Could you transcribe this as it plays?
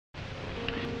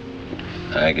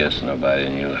I guess nobody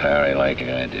knew Harry like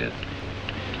I did.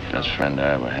 Best friend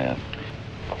I ever had.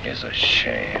 It's a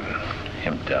shame,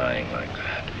 him dying like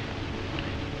that.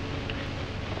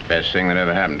 Best thing that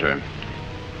ever happened to him.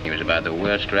 He was about the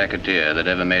worst racketeer that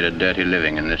ever made a dirty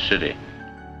living in this city.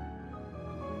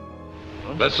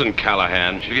 Listen,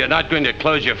 Callahan, if you're not going to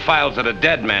close your files at a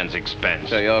dead man's expense.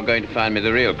 So you're going to find me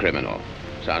the real criminal.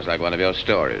 Sounds like one of your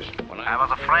stories. I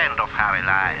was a friend of Harry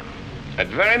Lime. I'd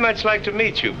very much like to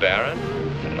meet you, Baron.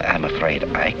 I'm afraid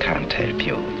I can't help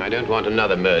you. I don't want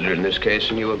another murder in this case,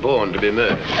 and you were born to be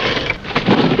murdered.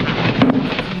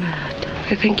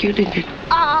 I think you did it.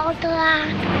 Oh, Dad.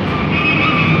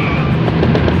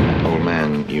 Old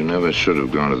man, you never should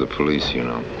have gone to the police, you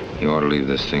know. You ought to leave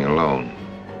this thing alone.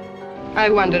 I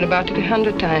wondered about it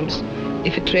 100 times,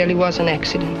 if it really was an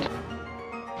accident.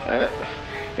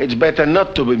 It's better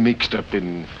not to be mixed up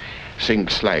in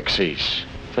things like this.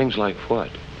 Things like what?